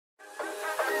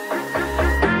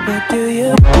do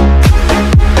you?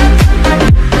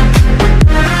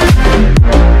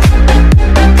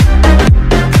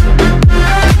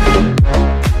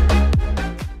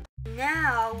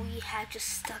 Now we have just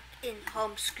stuck in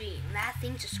home screen. That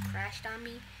thing just crashed on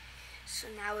me. So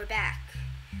now we're back.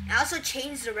 I also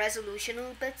changed the resolution a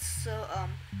little bit, so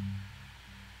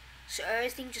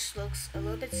everything just looks a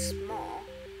little bit small.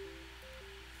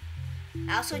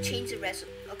 I also changed the I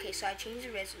changed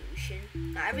the resolution.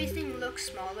 Now everything looks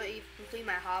smaller, including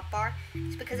my hotbar.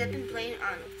 It's because I've been playing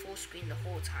on full screen the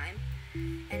whole time.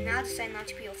 And now I decided not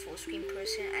to be a full screen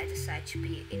person, I decided to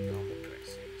be a normal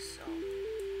person. So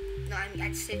no, I mean I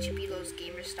decided to be those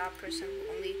gamer style person who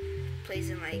only plays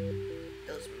in like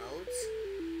those modes.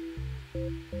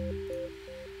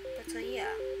 But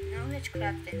yeah, now let's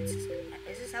craft fences.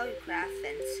 Is this how you craft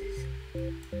fences?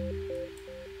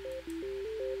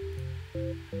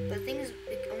 But the thing is,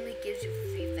 it only gives you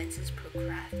 3 fences per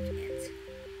craft, and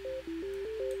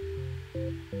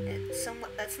it's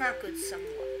somewhat. That's not good.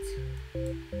 Somewhat.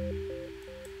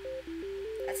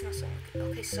 That's not somewhat good.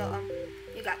 Okay, so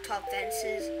you got 12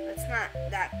 fences. That's not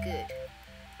that good.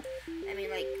 I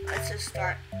mean, like, let's just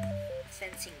start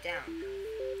fencing down.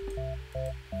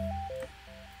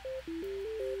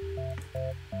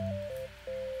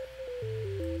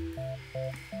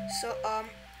 So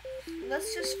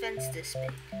let's just fence this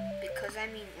big, because I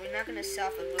mean we're not gonna sell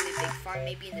off a really big farm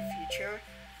maybe in the future,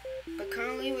 but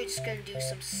currently we're just gonna do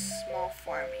some small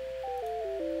farming.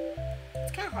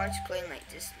 It's kind of hard to play in like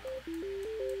this mode,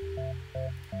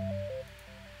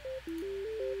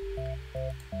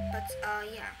 but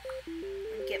yeah,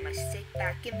 let me get my stick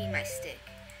back. Give me my stick.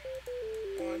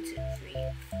 1 2 3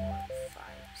 4 5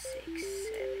 6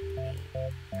 7 8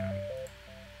 9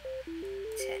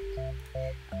 10.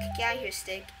 Okay, get out of here,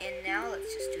 stick. And now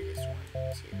let's just do this. 1 2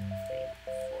 3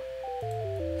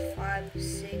 4 5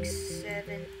 6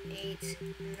 7 8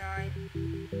 9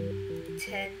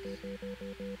 10.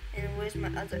 And where's my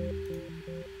other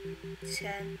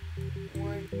 10?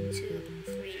 1 2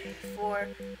 3 4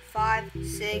 5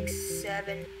 6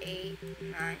 7 8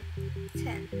 9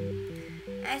 10.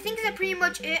 And I think that's pretty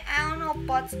much it. I don't know,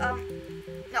 but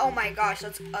oh my gosh,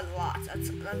 that's a lot.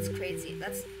 That's crazy.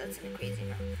 That's a crazy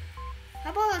amount.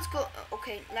 How about let's go?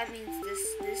 Okay, that means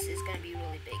this is gonna be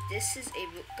really big. This is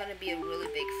gonna be a really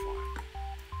big farm.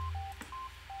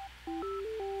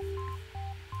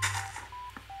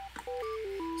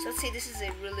 So let's say this is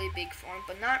a really big farm,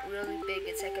 but not really big.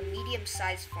 It's like a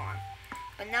medium-sized farm.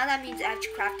 But now that means I have to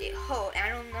craft a hoe, and I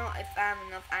don't know if I have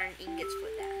enough iron ingots for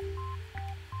that.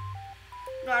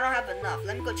 No, I don't have enough.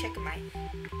 Let me go check in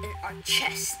our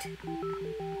chest. In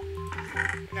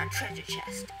our treasure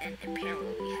chest. And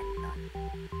apparently we had none.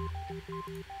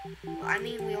 Well, I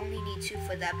mean, we only need 2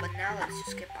 for that, but now let's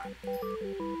just skip on.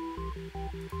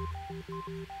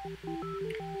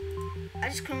 I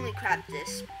just currently craft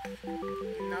this.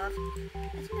 Enough. I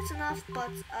think that's enough,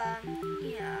 but,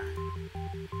 yeah.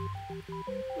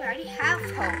 We already have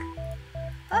hoe.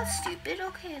 That's stupid.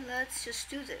 Okay, let's just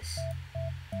do this.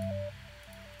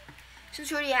 Since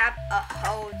we already have a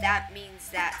hoe, that means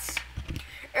that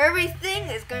everything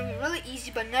is going to be really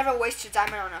easy, but never waste your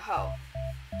diamond on a hoe.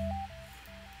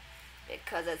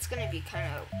 Because it's going to be kind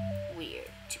of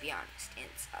weird, to be honest.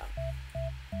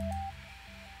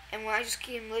 And when I just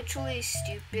became literally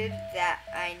stupid that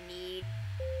I need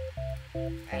a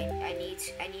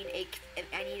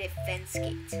fence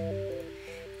gate.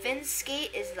 Fence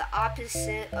gate is the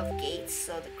opposite of gates,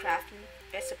 so the crafting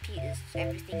recipe is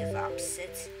everything is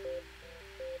opposite.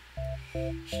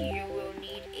 Here we'll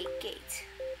need a gate.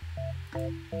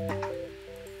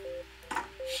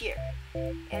 Here.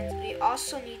 And we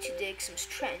also need to dig some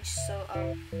trench. So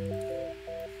I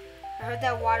heard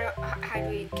that water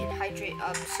can hydrate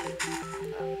up to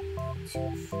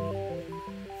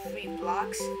 3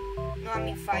 blocks. No, I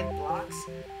mean 5 blocks.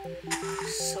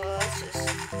 So let's just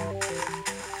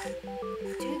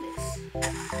do this.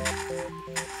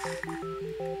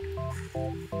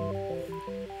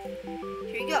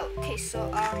 Here we go. Okay, so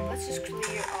let's just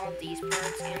clear all these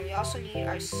parts, and we also need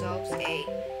ourselves a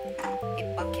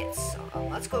bucket. So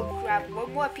let's go grab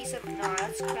one more piece of. No,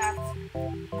 let's craft.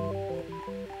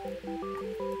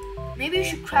 Maybe we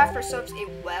should craft ourselves a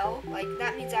well. Like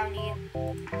that means I'll need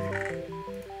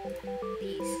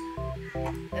these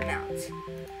amounts. 1,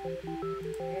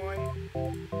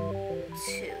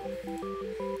 2.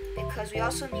 Because we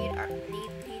also need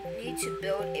to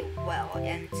build a well,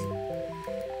 and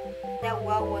that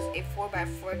well was a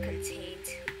 4x4 contained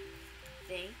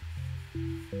thing.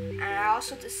 And I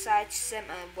also decided to set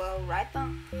my well right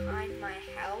behind my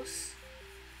house.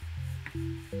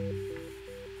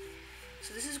 So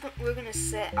So this is we're gonna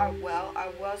set our well. Our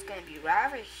well is gonna be right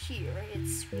over here.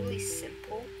 It's really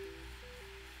simple.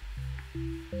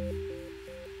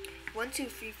 1, 2,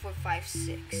 3, 4, 5,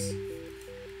 6.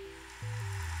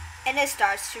 And it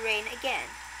starts to rain again.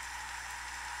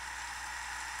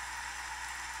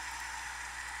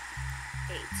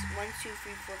 8. 1, 2,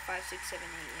 3, 4, 5, 6, 7, 8.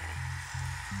 Yeah.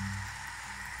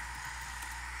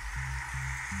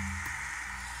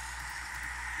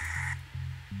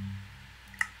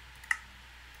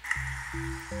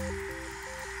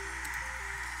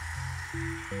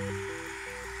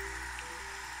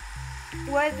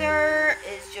 Weather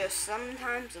is just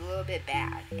sometimes a little bit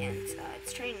bad, and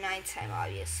it's turning nighttime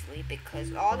obviously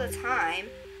because all the time.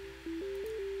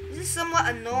 This is somewhat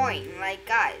annoying. Like,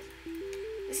 guys,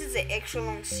 this is an extra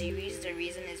long series. The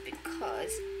reason is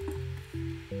because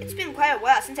it's been quite a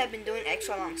while since I've been doing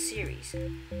extra long series.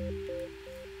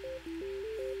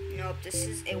 Nope, this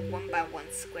is a 1 by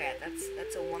 1 square.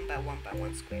 That's a 1 by 1 by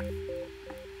 1 square.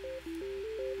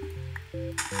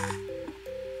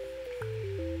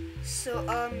 So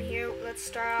here let's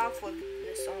start off with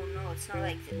this. Oh no, it's not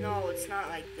like no, it's not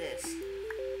like this.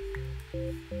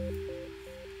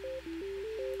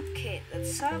 Okay,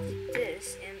 let's start with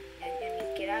this and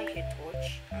get out of here,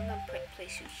 Torch. I'm gonna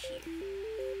place you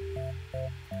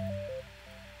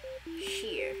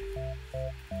here.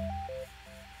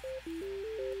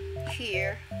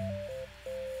 Here.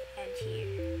 And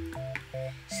here.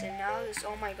 So now this,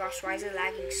 oh my gosh, why is it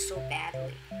lagging so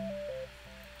badly?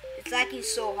 It's lagging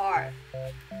so hard.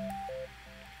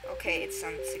 Okay, it's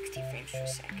on 60 frames per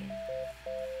second.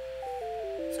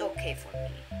 It's okay for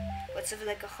me. But if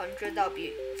like 100, that'll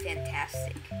be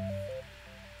fantastic.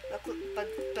 But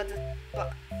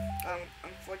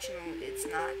unfortunately, it's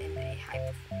not in a high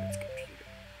performance computer.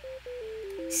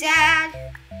 Sad.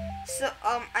 So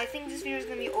I think this video is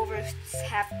gonna be over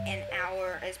half an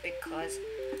hour, is because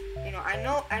you know I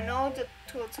know the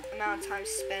total amount of time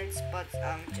spent, but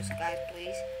just guys,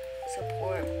 please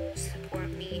support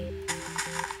me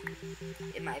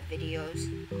in my videos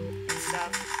and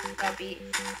stuff. That'll be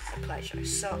a pleasure.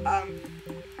 So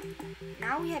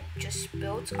now we have just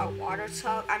built our water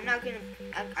tub. I'm not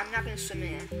gonna swim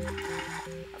in it,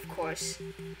 of course.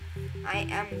 I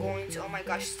am going to, oh my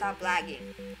gosh, stop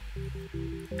lagging.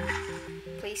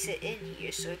 Place it in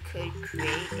here so it could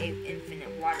create an infinite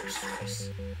water source.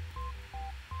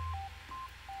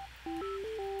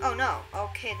 Oh no,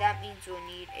 okay, that means we'll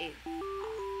need a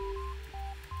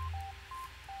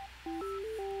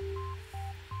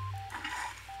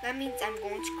that means I'm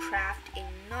going to craft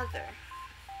another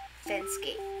fence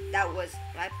gate that was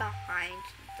right behind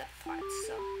the part.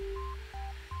 So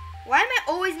why am I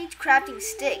always need crafting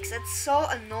sticks? That's so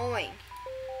annoying.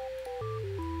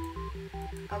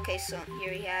 Okay, so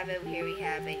here we have it, here we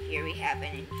have it, here we have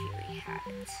it, and here we have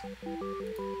it.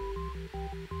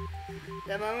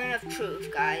 The moment of truth,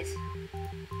 guys.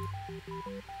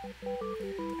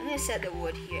 I'm gonna set the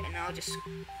wood here, and I'll just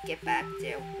get back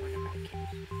there whenever I can.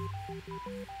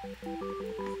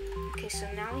 Okay, so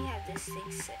now we have this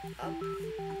thing set up.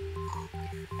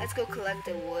 Let's go collect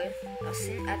the wood.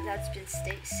 That's been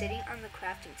sitting on the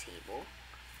crafting table.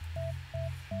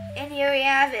 And here we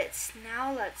have it.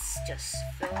 Now let's just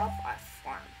fill up our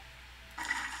farm.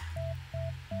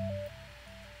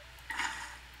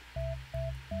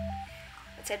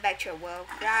 Let's head back to our well,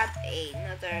 grab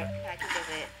another package of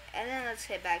it, and then let's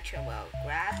head back to our well,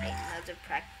 grab another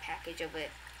package of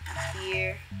it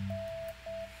here,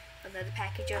 another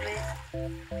package of it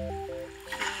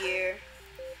here,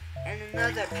 and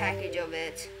another package of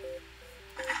it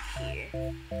here,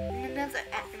 and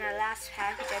our last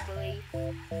package, I believe,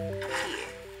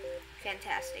 here.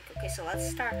 Fantastic. Okay, so let's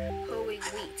start hoeing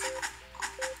wheat.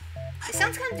 It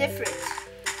sounds kind of different.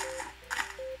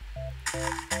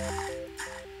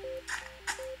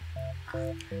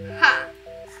 Ha!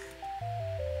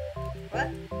 What?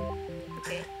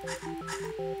 Okay.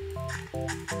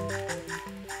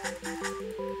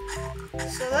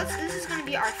 So this is gonna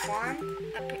be our farm.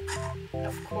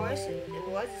 Of course, it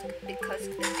was because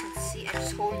you can see I'm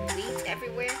just holding weeds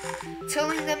everywhere,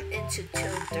 tilling them into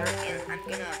tilled dirt, and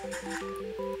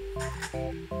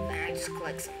I just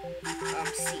collect some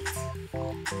seeds.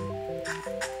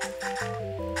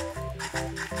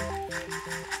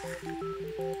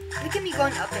 Look at me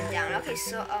going up and down. Okay,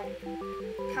 so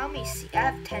how many seeds? I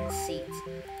have 10 seeds.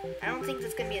 I don't think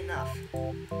that's gonna be enough.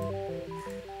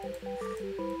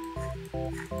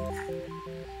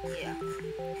 Yeah.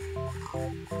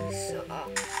 So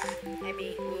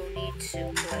maybe we'll need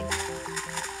to collect.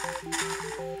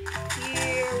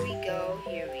 Here we go.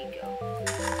 Here we go.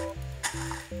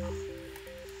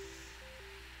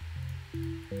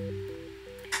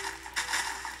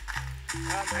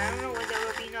 I don't know whether there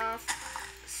will be enough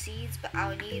seeds, but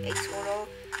I'll need a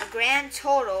grand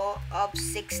total of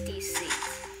 60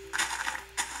 seeds.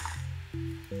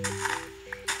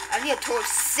 I need a total of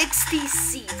 60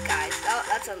 seeds, guys.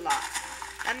 That's a lot.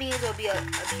 That means there'll be a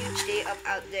huge day of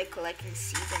out there collecting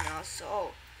seeds, and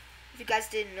also, if you guys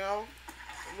didn't know,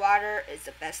 water is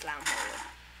the best lawnmower.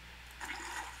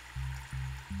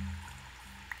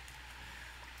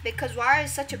 Because water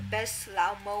is such a best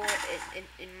lawnmower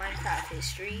in Minecraft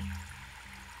history.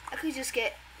 I could just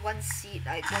get one seed,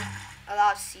 like a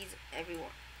lot of seeds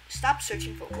everyone. Stop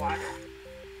searching for water.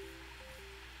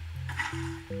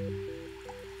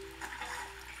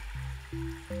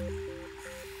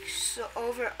 So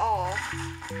overall,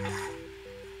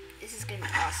 this is gonna be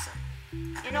awesome.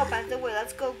 You know, by the way,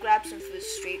 let's go grab some food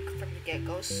straight from the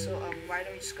get-go. So why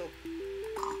don't we just go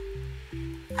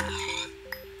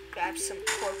grab some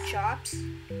pork chops.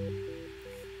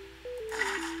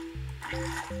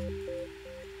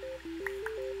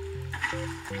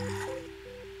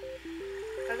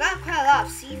 I got quite a lot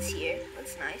of seeds here.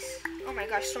 That's nice. Oh my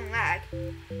gosh, don't lag.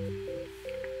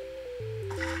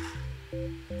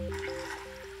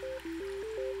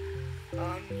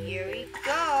 Here we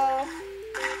go.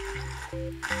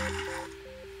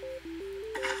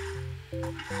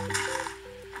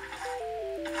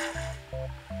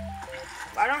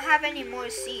 I don't have any more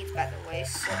seeds, by the way,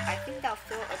 so I think that'll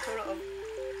fill a total of...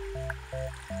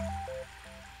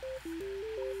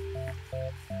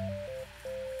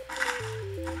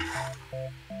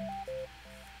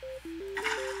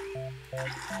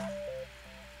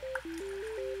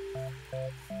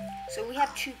 So we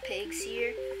have 2 pigs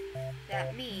here.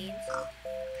 That means...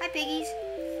 Hi, piggies!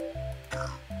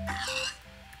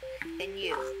 And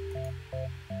you.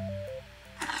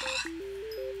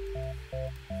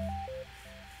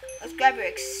 Let's grab your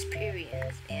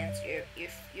experience and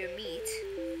your meat.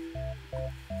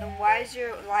 And why is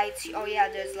your lights? Oh yeah,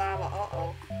 there's lava.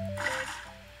 Uh-oh.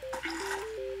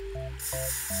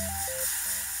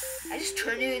 I just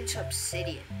turned it into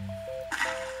obsidian.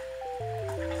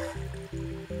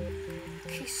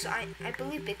 Okay, so I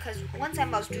believe because one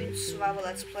time I was doing survival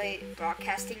let's play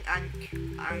broadcasting on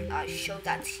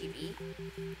show.tv.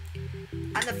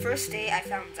 On the first day I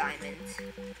found diamonds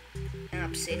and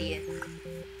obsidian.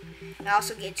 And I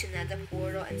also get to another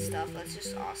portal and stuff. That's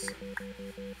just awesome.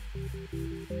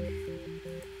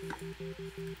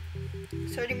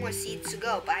 30 more seeds to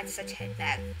go, but I decided to head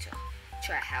back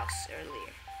to our house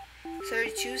earlier.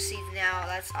 32 seeds now.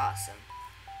 That's awesome.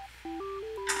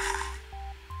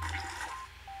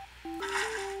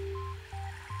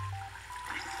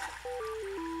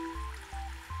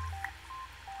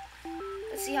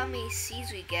 Let's see how many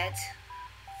seeds we get.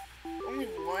 Only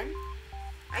 1?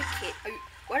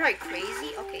 What are I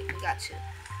crazy? Okay, we got 2.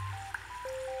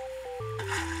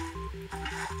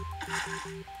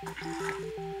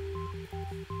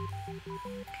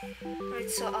 Alright,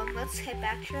 so let's head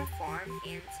back to our farm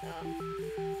and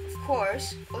of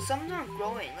course, some of them are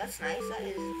growing. That's nice. That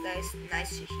is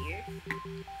nice to hear.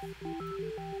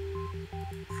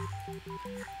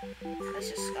 Let's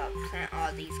just plant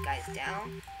all these guys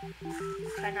down.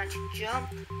 Try not to jump.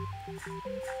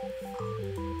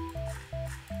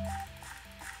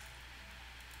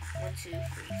 One, 2, 3,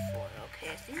 4. Okay,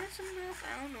 I think that's enough.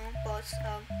 I don't know, but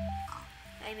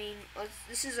I mean,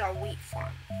 this is our wheat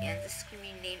farm, and this is gonna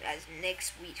be named as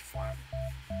Nick's Wheat Farm.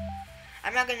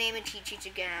 I'm not gonna name it Cheats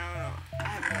again. I don't know. I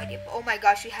have no idea. But oh my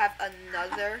gosh, we have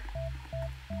another.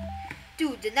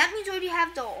 Dude, then that means we already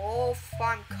have the whole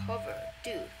farm covered,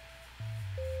 dude.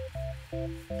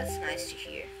 That's nice to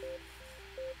hear.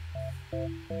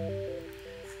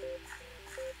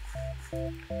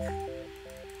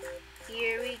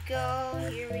 Here we go,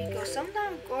 here we go. Some of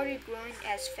them are already growing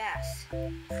as fast.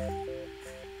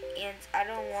 And I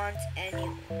don't want any.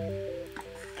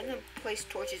 I'm gonna place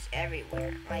torches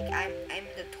everywhere. Like I'm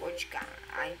the torch guy.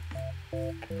 I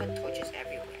put torches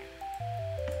everywhere.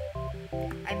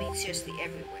 I mean seriously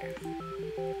everywhere.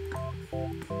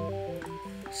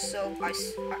 So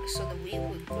the wheat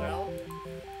would grow.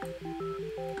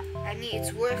 I mean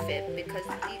it's worth it because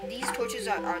these torches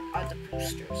are the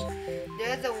boosters.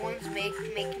 They're the ones making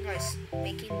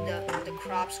the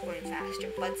crops growing faster.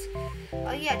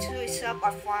 But yeah, to set up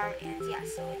our farm and yeah,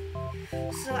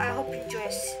 so I hope you enjoy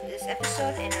this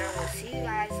episode and I will see you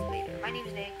guys later. My name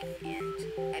is Nick and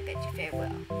I bid you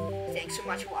farewell. Thanks so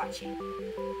much for watching.